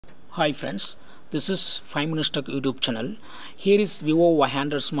Hi friends, this is 5 Minutes Tech YouTube channel. Here is Vivo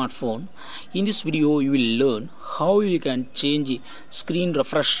Y100 smartphone. In this video you will learn how you can change screen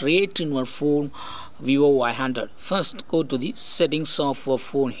refresh rate in your phone Vivo Y100. First go to the settings of your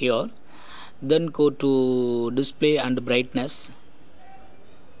phone here. Then go to display and brightness.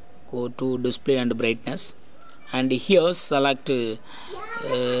 And here select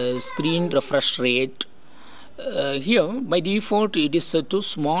screen refresh rate. Here by default it is set to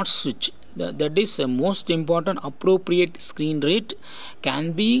smart switch. That is a most important. Appropriate screen rate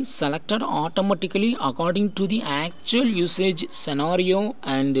can be selected automatically according to the actual usage scenario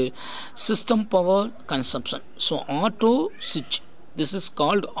and system power consumption. So auto switch, this is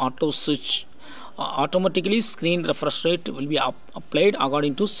called auto switch. Automatically screen refresh rate will be applied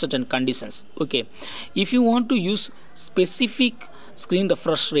according to certain conditions. Okay, if you want to use specific screen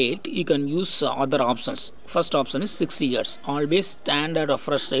refresh rate, you can use other options. First option is 60 Hz, always standard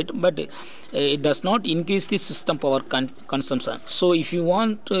refresh rate, but it does not increase the system power consumption. So if you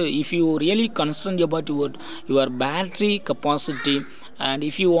want, if you really concerned about your battery capacity, and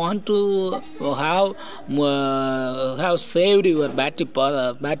if you want to have saved your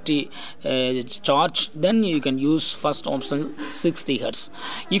battery charge, then you can use first option 60 Hz.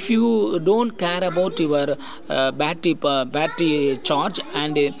 If you don't care about your battery charge,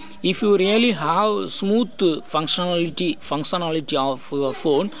 and if you really have smooth functionality of your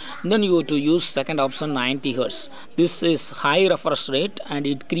phone, then you have to use second option 90 Hz. This is high refresh rate and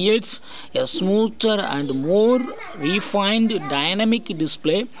it creates a smoother and more refined dynamic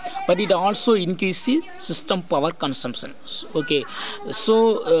display, but it also increases system power consumption. Okay,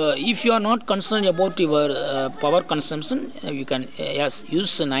 so if you are not concerned about your power consumption, you can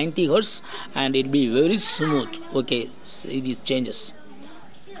use 90 Hz and it will be very smooth. Okay, see these changes.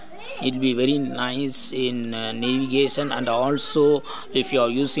 It will be very nice in navigation, and also if you are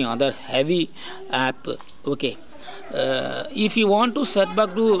using other heavy app. Okay, if you want to set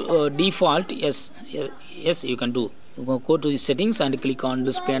back to default, yes you can do. Go to the settings and click on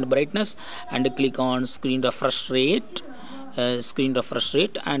display and brightness and click on screen refresh rate,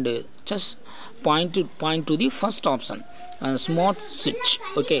 and just point to the first option, smart switch.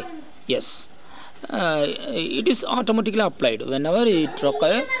 Okay, yes. It is automatically applied. Whenever it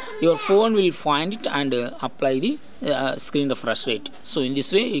requires, your phone will find it and apply the screen refresh rate. So in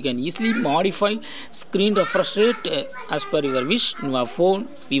this way you can easily modify screen refresh rate as per your wish in your phone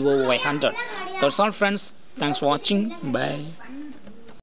Vivo Y100. That's all friends. Thanks for watching. Bye.